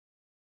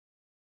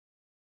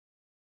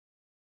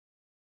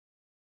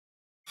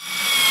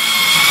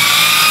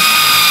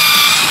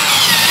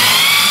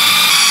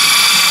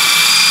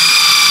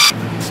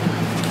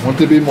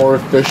to be more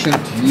efficient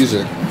to use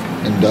an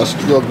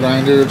industrial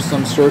grinder of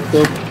some sort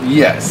though?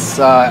 Yes,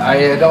 I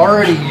had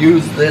already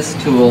used this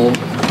tool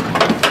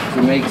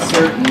to make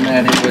certain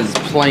that it was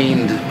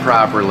planed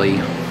properly.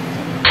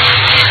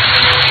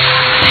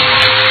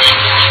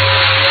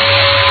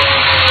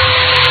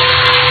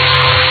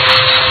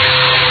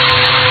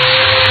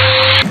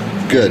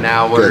 Good.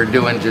 Now we're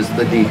doing just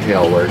the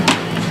detail work.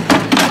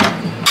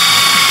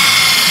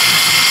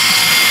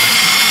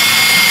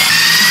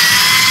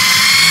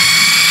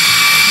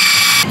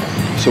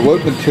 So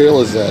what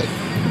material is that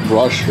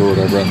brush or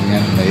whatever on the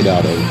end made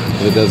out of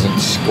that it doesn't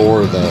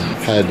score the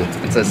head?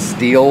 It's a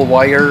steel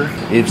wire.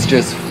 It's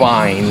just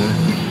fine.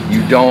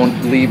 You don't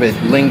leave it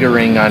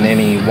lingering on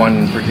any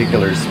one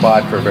particular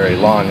spot for very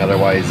long,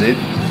 otherwise it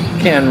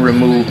can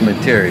remove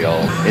material.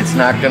 It's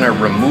not going to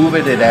remove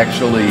it, it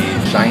actually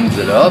shines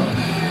it up,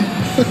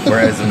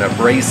 whereas an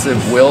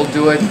abrasive will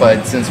do it,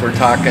 but since we're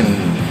talking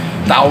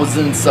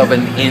thousandths of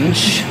an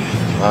inch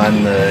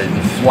on the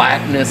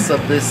flatness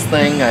of this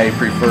thing, I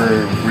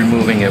prefer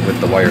removing it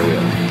with the wire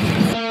wheel.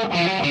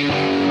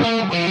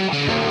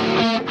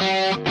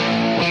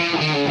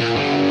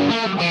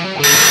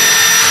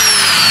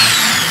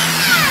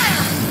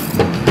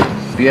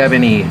 If you have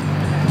any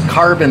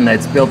carbon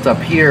that's built up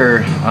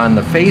here on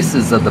the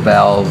faces of the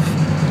valve,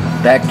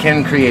 that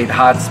can create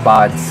hot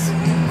spots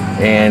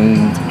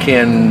and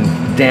can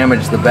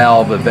damage the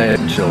valve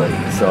eventually.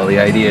 So the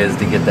idea is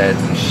to get that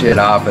shit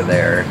off of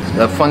there.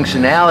 The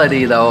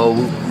functionality though,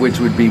 which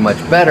would be much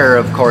better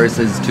of course,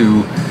 is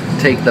to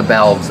take the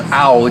valves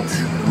out,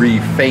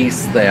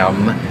 reface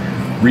them,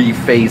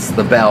 reface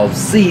the valve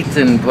seat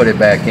and put it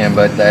back in,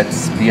 but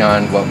that's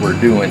beyond what we're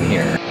doing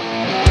here.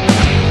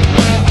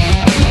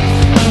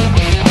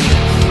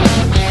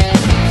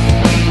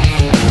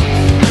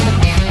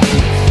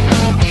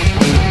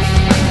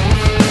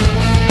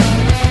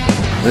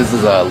 This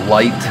is a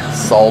light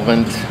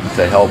solvent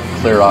to help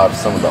clear off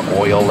some of the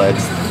oil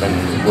that's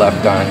been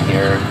left on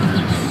here.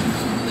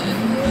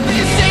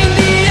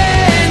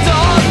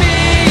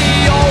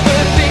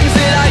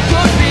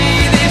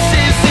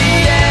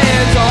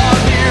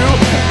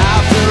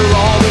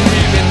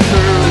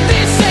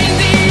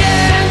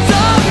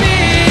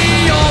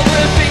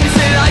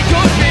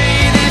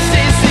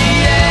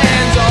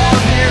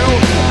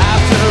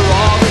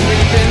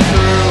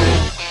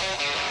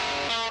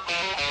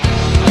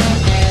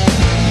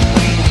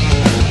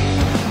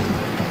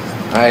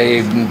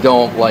 I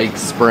don't like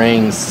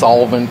spraying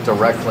solvent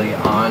directly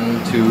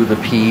onto the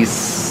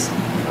piece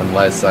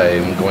unless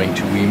I'm going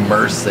to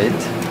immerse it.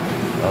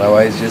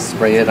 Otherwise, just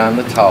spray it on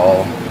the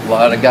towel. A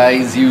lot of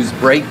guys use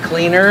brake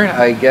cleaner.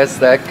 I guess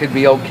that could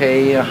be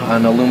okay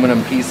on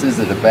aluminum pieces.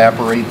 It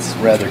evaporates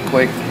rather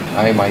quick.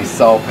 I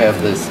myself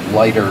have this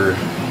lighter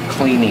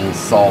cleaning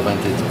solvent.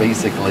 It's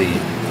basically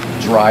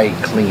dry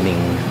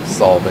cleaning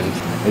solvent.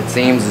 It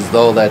seems as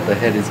though that the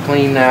head is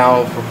clean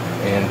now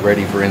and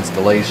ready for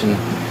installation.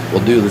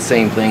 We'll do the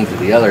same thing to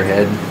the other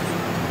head,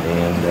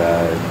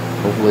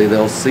 and hopefully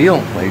they'll seal.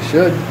 They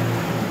should.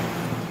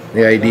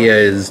 The idea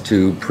is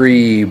to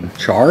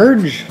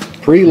pre-charge,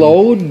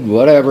 preload,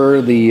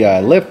 whatever,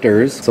 the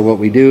lifters. So what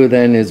we do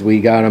then is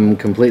we got them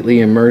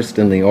completely immersed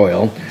in the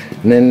oil,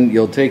 and then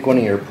you'll take one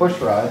of your push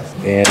rods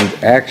and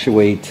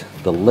actuate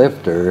the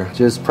lifter,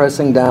 just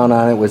pressing down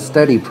on it with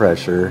steady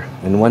pressure,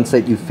 and once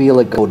that you feel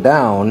it go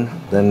down,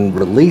 then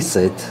release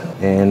it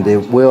and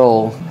it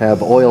will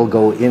have oil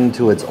go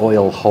into its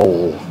oil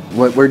hole.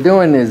 What we're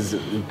doing is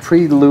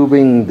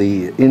pre-lubing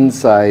the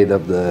inside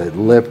of the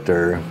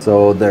lifter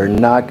so they're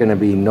not going to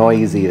be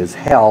noisy as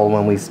hell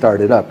when we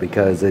start it up,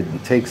 because it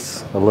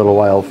takes a little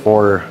while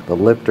for the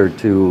lifter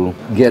to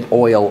get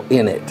oil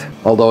in it.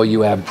 Although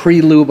you have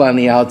pre-lube on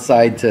the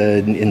outside to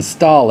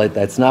install it,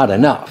 that's not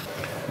enough.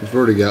 We've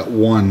already got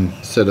one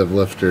set of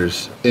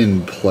lifters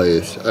in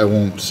place. I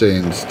won't say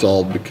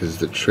installed because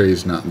the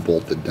tray's not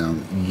bolted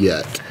down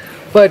yet.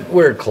 But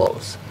we're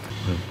close.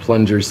 The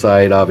plunger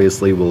side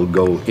obviously will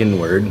go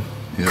inward.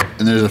 Yep.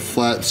 And there's a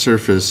flat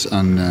surface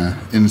on the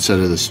inside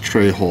of this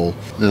tray hole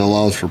that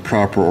allows for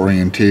proper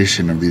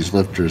orientation of these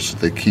lifters so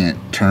they can't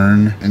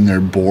turn in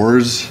their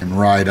bores and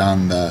ride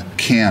on the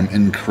cam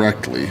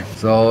incorrectly.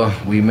 So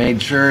we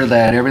made sure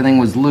that everything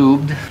was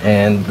lubed,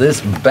 and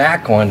this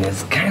back one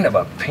is kind of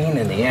a pain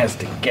in the ass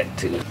to get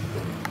to.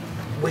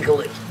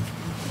 Wiggle it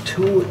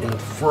to and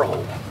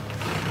fro,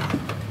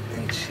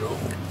 and she'll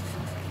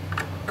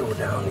go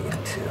down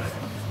into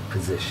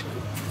position.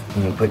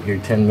 You put your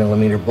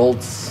 10mm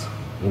bolts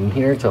in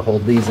here to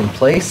hold these in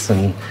place,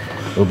 and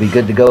we'll be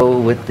good to go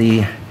with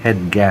the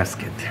head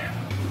gasket.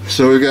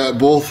 So we got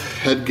both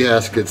head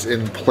gaskets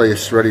in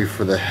place ready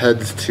for the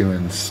heads to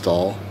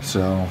install.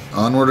 So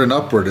onward and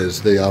upward,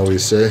 as they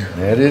always say.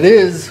 That it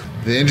is.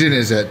 The engine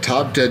is at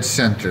top dead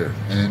center,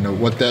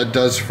 and what that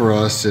does for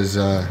us is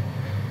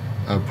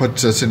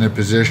puts us in a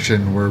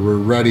position where we're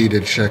ready to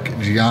check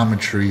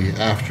geometry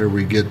after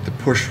we get the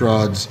push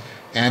rods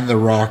and the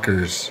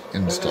rockers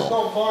installed.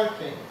 There's no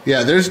marking.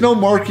 Yeah, there's no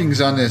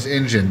markings on this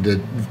engine to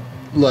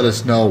let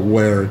us know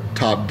where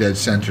top dead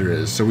center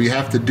is. So we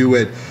have to do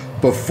it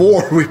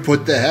before we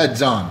put the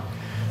heads on.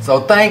 So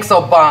thanks,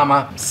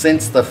 Obama.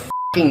 Since the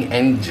fucking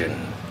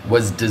engine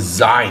was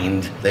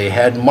designed, they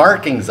had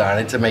markings on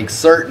it to make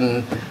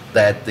certain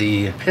that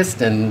the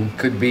piston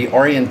could be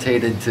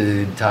orientated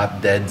to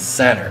top dead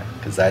center,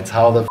 because that's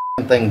how the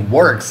thing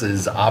works,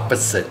 is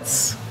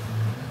opposites.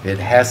 It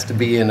has to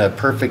be in a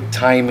perfect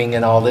timing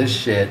and all this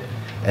shit,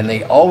 and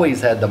they always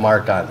had the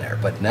mark on there.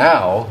 But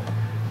now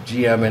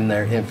GM in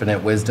their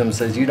infinite wisdom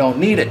says you don't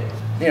need it.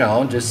 You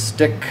know, just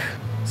stick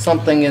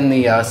something in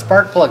the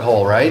spark plug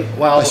hole, right?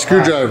 Well, a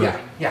screwdriver.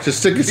 Yeah. Just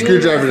stick a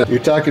screwdriver.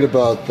 You're talking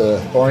about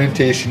the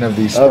orientation of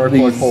these spark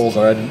plug holes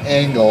are at an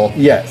angle.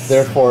 Yes.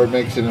 Therefore, it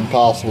makes it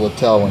impossible to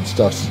tell when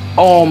stuff's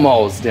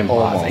almost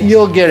impossible. Almost.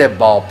 You'll get it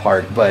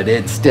ballpark, but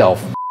it's still.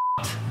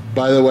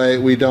 By the way,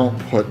 we don't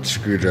put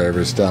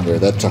screwdrivers down there.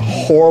 That's a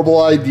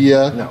horrible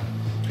idea. No.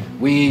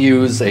 We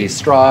use a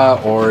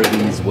straw or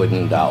these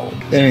wooden dowels.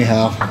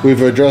 Anyhow,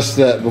 we've addressed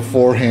that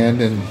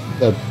beforehand and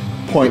the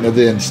point of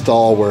the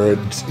install where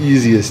it's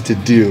easiest to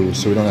do,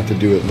 so we don't have to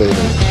do it later.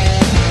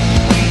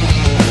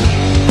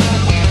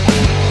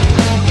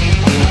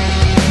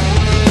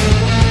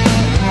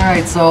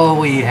 Alright, so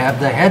we have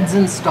the heads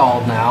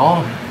installed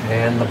now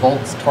and the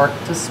bolts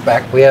torqued to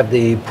spec. We have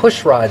the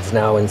push rods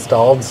now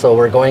installed, so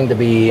we're going to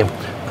be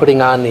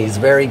putting on these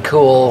very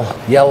cool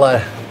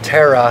Yella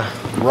Terra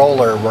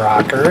roller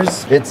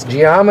rockers. Its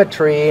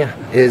geometry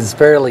is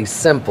fairly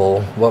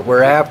simple. What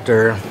we're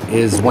after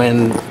is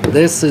when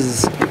this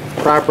is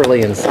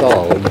properly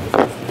installed,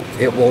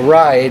 it will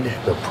ride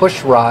the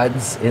push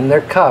rods in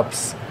their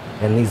cups,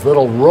 and these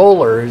little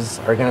rollers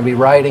are going to be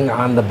riding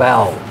on the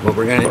valve. What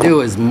we're going to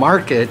do is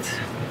mark it.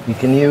 You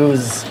can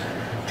use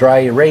dry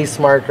erase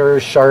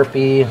markers,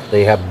 Sharpie.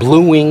 They have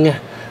bluing.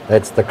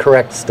 That's the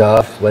correct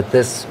stuff, but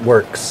this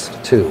works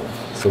too.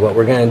 So what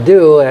we're going to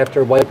do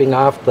after wiping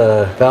off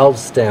the valve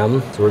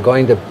stem, so we're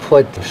going to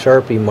put the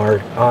Sharpie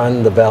mark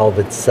on the valve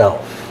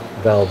itself,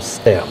 valve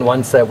stem.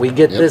 Once that we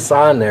get this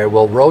on there,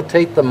 we'll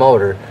rotate the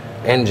motor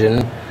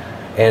engine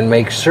and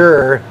make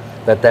sure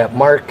that that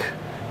mark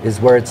is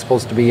where it's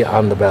supposed to be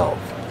on the valve.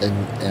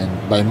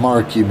 And by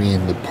mark, you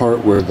mean the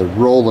part where the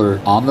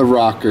roller on the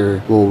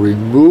rocker will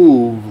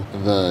remove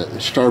the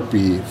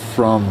Sharpie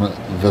from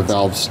the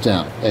valve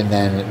stem. And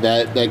then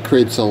that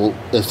creates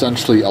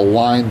essentially a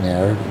line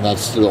there. And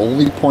that's the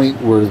only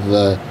point where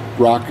the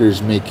rocker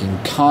is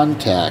making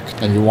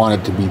contact, and you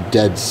want it to be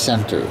dead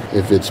center.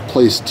 If it's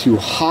placed too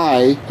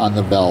high on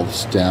the valve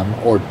stem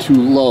or too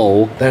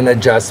low, then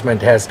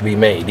adjustment has to be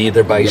made,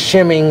 either by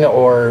shimming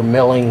or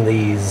milling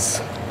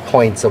these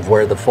points of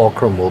where the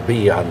fulcrum will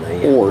be on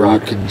the or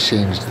rocker. You can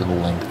change the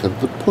length of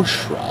the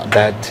push rod.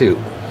 That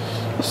too.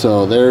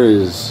 So there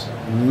is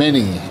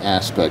many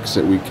aspects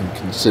that we can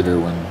consider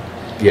when...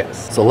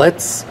 Yes. So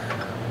let's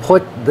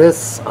put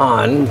this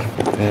on,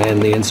 and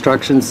the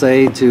instructions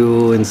say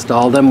to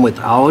install them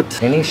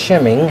without any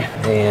shimming,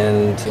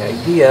 and the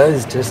idea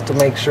is just to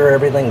make sure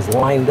everything's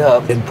lined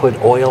up and put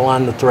oil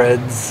on the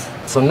threads.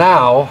 So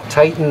now,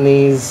 tighten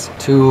these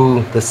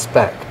to the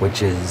spec,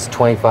 which is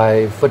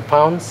 25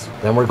 foot-pounds.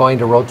 Then we're going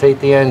to rotate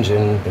the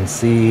engine and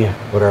see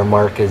what our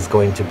mark is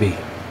going to be.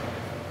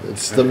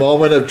 It's the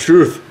moment of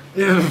truth.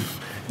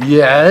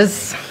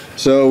 Yes.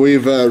 So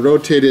we've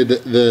rotated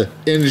the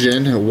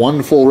engine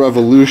one full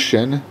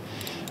revolution,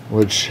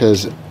 which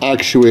has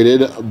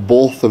actuated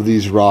both of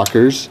these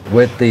rockers.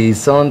 With the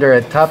cylinder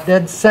at top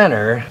dead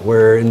center,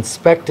 we're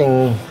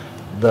inspecting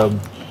the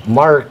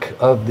mark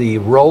of the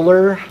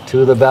roller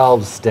to the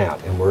valve stem,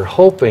 and we're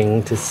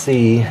hoping to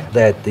see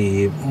that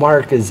the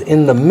mark is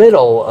in the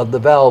middle of the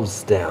valve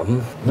stem.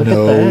 Look at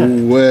that.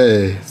 No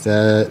way.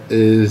 That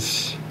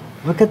is...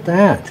 Look at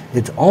that.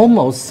 It's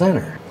almost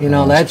center. You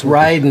know, that's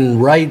riding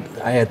right.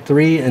 I had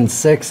 3 and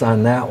 6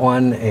 on that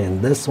one,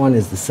 and this one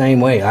is the same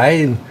way.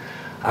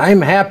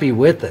 I'm happy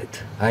with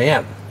it. I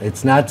am.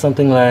 It's not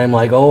something that I'm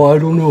like, oh, I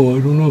don't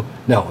know.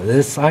 No,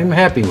 this I'm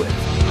happy with.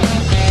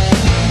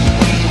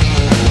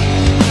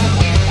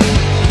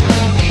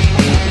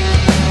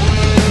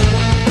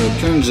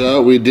 Turns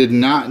out we did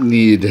not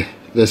need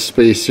the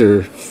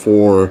spacer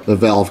for the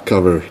valve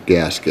cover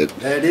gasket.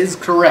 That is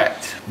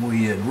correct.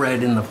 We had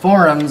read in the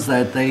forums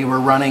that they were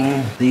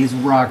running these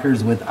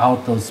rockers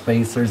without those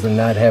spacers and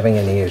not having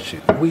any issue.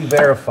 We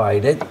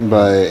verified it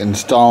by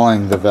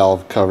installing the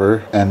valve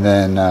cover and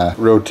then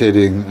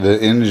rotating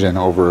the engine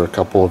over a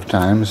couple of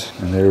times,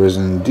 and there was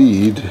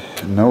indeed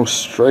no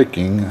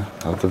striking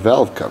of the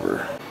valve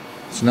cover.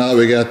 So now that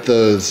we got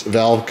those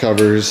valve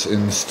covers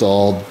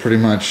installed, pretty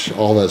much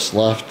all that's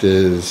left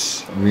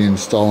is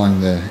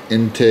reinstalling the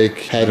intake,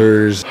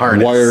 headers,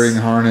 wiring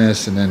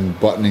harness, and then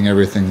buttoning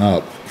everything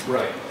up.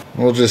 right.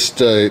 We'll just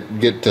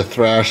get to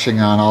thrashing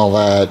on all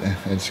that.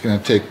 It's going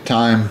to take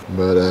time,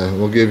 but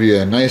we'll give you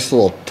a nice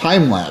little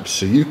time lapse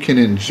so you can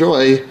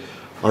enjoy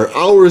our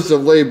hours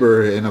of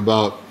labor in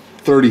about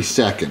 30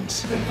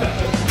 seconds.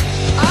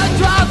 I'd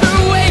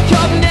rather wake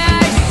up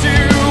next to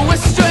a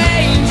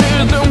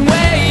stranger than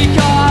wake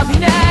up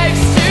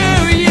next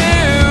to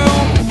you.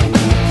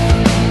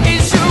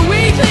 It's your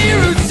weekly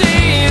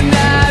routine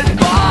that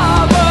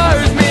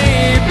bothers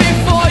me.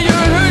 Before you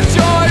hurt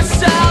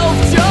yourself,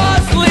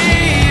 just leave.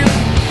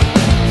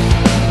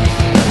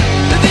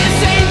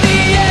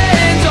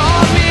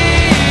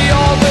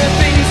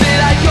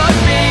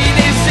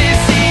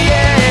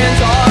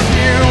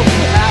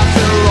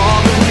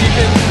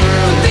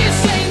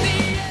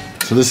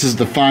 So this is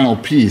the final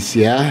piece,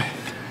 yeah?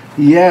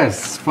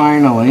 Yes,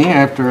 finally,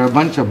 after a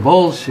bunch of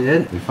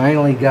bullshit, we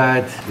finally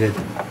got it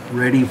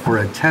ready for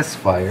a test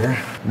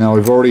fire. Now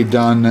we've already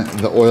done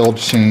the oil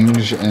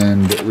change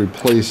and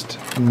replaced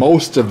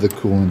most of the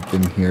coolant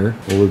in here.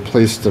 We'll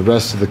replace the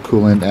rest of the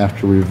coolant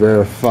after we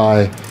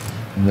verify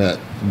that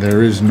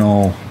there is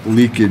no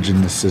leakage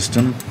in the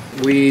system.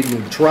 We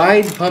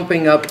tried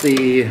pumping up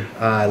the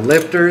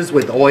lifters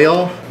with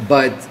oil,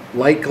 but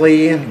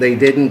likely they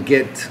didn't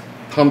get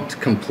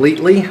pumped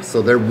completely,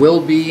 so there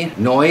will be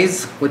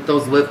noise with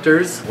those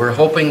lifters. We're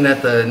hoping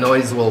that the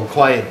noise will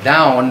quiet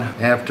down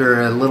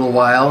after a little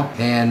while,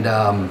 and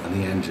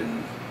the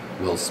engine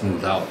will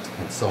smooth out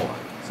and so on.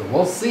 So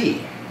we'll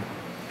see.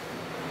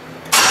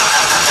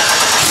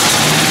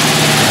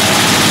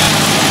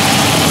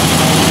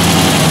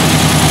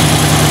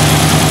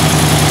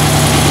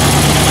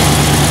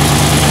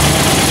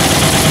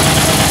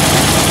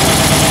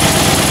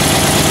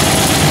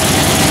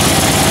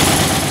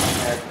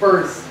 At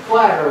first,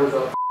 clatter was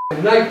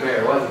a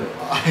nightmare, wasn't it?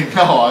 I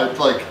know, it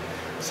like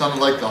sounded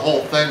like the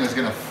whole thing was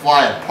gonna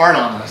fly apart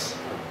on us.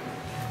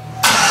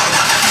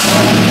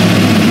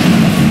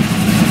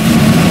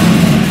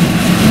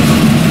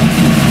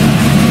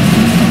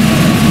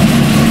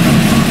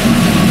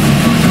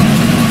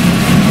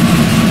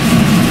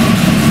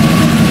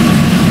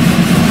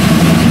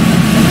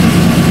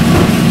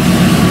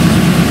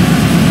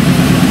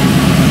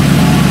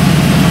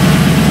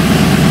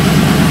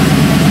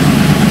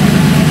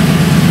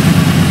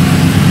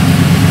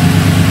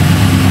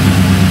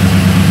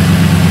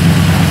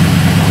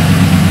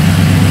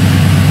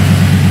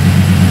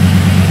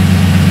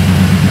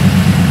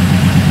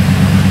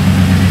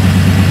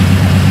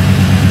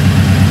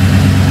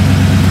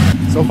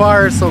 So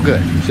far, so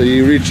good. So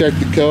you recheck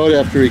the code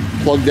after we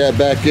plug that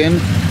back in?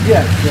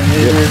 Yes, and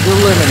it is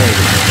eliminated.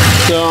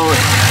 So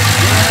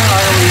Where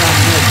are we on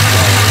this,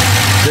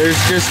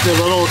 there's just a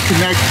little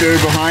connector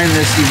behind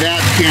this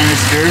evap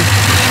canister.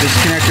 This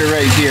connector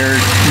right here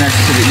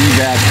connects to the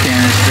evap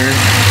canister.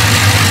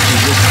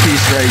 This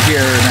piece right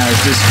here now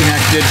is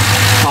disconnected,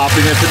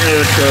 popping up an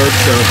error code,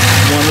 so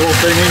one little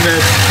thing we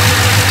missed.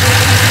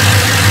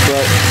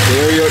 But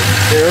the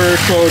error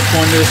code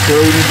pointed us where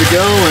we need to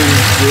go, and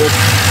we looked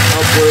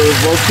up where it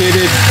was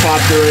located,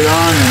 popped it right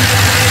on, and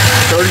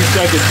 30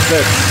 seconds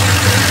fixed.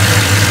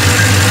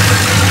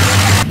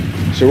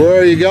 So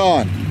where are you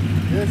going?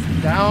 Just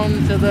down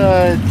to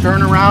the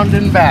turnaround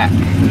and back.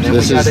 And then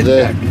This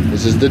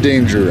is the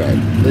danger ride.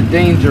 The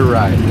danger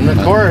ride. And of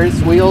course,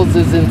 Wheels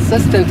is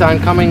insistent on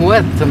coming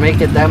with to make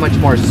it that much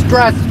more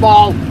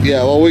stressful.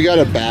 Yeah, well, we got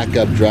a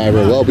backup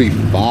driver. They'll be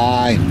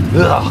fine.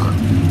 Ugh.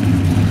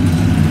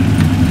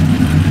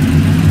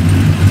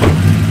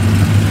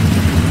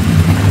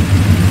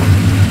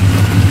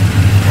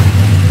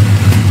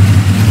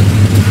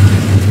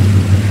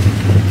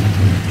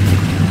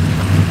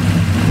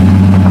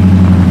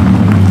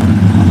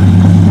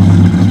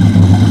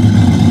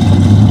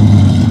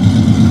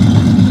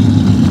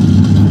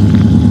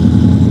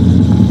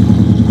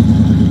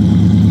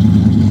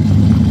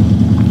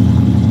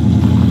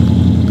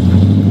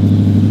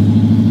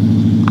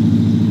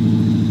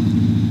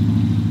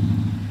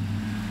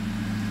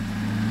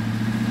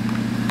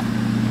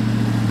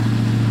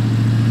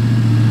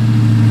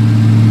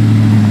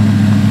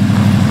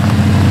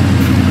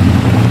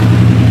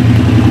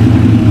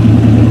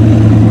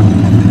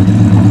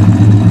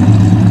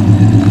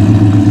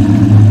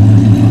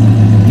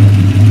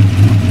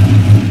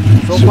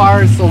 So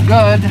far, so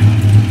good.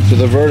 So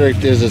the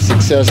verdict is a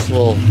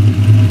successful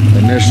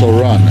initial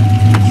run.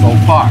 So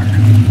far.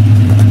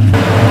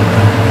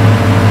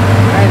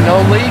 And no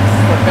leaks.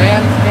 The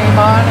fans came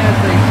on as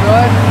they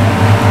should.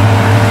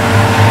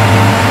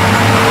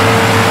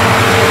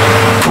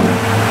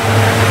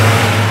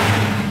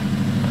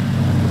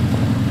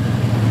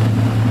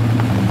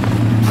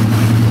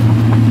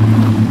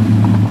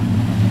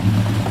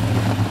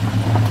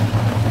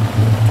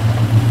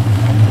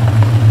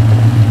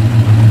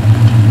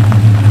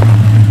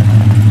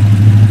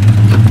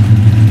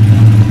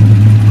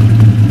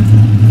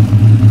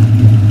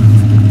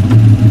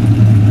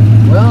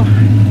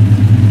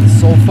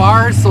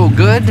 So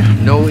good,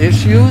 no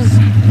issues.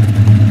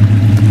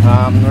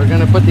 We're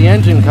gonna put the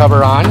engine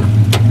cover on.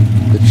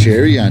 The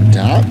cherry on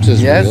top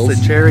says yes, Wheels.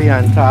 the cherry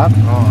on top.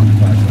 Oh,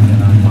 gosh,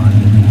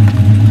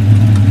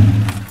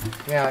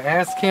 yeah,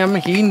 ask him.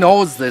 He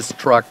knows this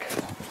truck.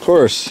 Of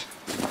course.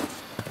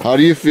 How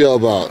do you feel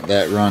about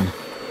that run?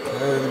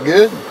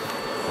 Good.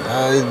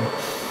 I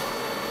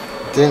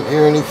didn't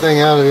hear anything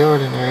out of the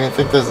ordinary. I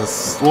think there's a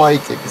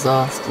slight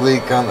exhaust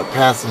leak on the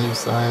passenger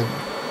side.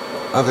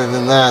 Other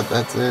than that,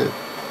 that's it.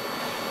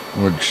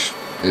 Which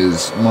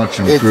is much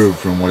improved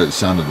from what it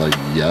sounded like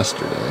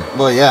yesterday.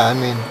 Well, yeah, I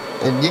mean,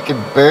 and you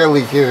can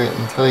barely hear it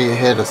until you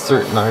hit a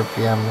certain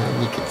RPM,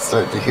 and you can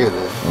start to hear the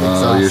Well,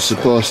 exhaust. you're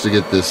supposed to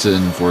get this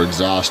in for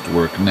exhaust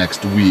work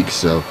next week,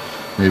 so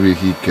maybe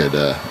he could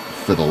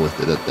fiddle with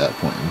it at that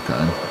point in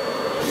time.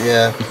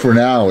 Yeah. For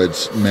now,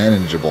 it's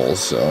manageable,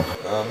 so.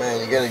 Oh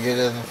man, you gotta get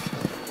it.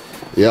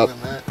 Yep.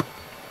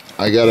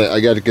 I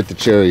gotta get the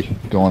cherry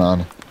going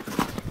on.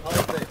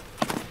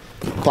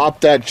 Pop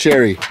that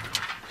cherry.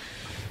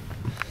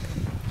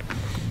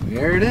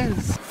 There it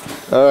is.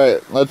 All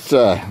right, let's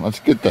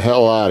get the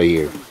hell out of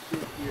here.